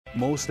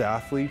Most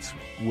athletes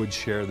would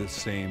share the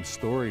same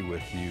story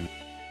with you.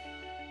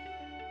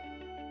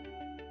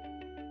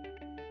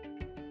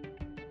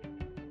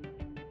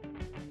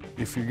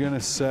 If you're going to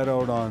set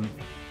out on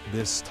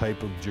this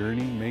type of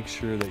journey, make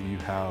sure that you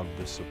have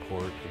the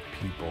support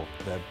of people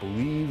that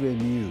believe in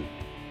you.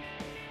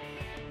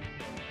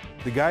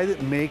 The guy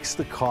that makes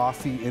the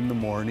coffee in the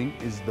morning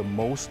is the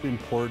most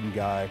important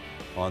guy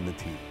on the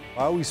team.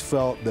 I always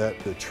felt that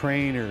the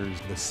trainers,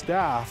 the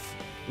staff,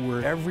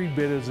 were every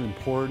bit as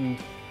important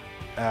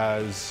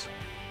as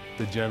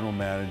the general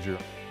manager.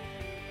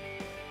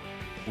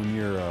 When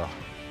you're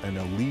an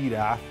elite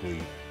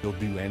athlete, you'll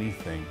do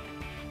anything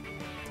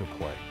to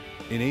play.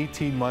 In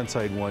 18 months,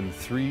 I'd won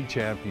 3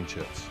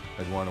 championships.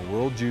 I'd won a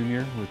World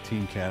Junior with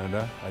Team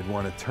Canada. I'd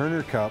won a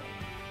Turner Cup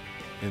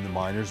in the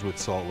minors with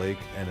Salt Lake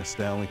and a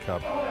Stanley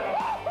Cup.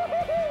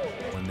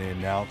 When they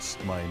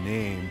announced my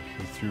name,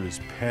 he threw his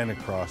pen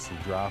across the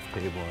draft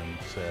table and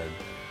said,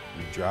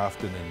 "You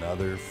drafted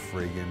another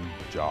friggin'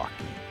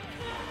 jockey."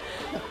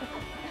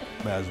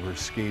 As we're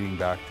skating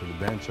back to the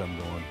bench, I'm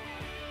going,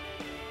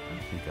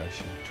 I think I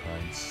should try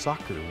and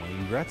sucker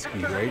Wayne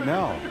Gretzky right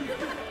now.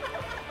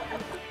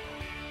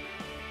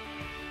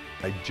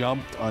 I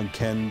jumped on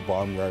Ken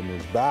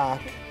Baumgartner's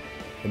back,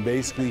 and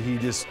basically he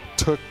just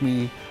took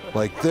me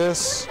like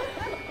this,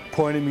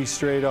 pointed me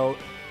straight out,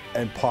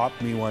 and popped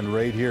me one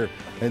right here,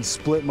 and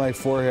split my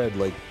forehead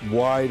like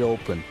wide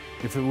open.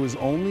 If it was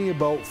only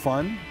about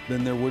fun,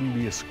 then there wouldn't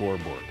be a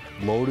scoreboard.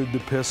 Loaded the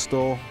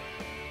pistol,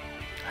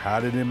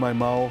 had it in my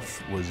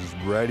mouth, was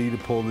ready to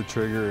pull the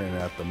trigger, and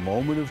at the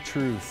moment of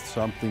truth,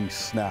 something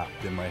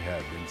snapped in my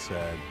head and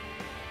said,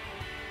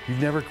 "You've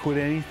never quit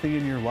anything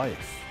in your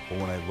life." But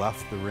when I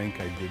left the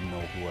rink, I didn't know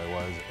who I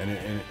was,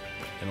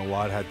 and a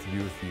lot had to do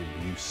with the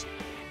abuse.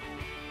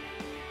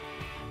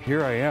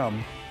 Here I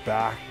am,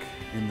 back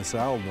in the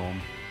Saddle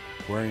Dome,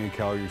 wearing a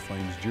Calgary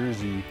Flames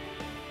jersey,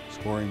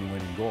 scoring the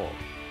winning goal.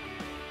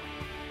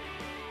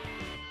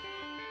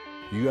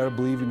 You gotta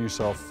believe in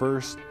yourself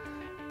first,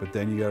 but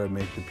then you gotta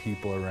make the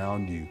people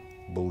around you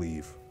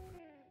believe.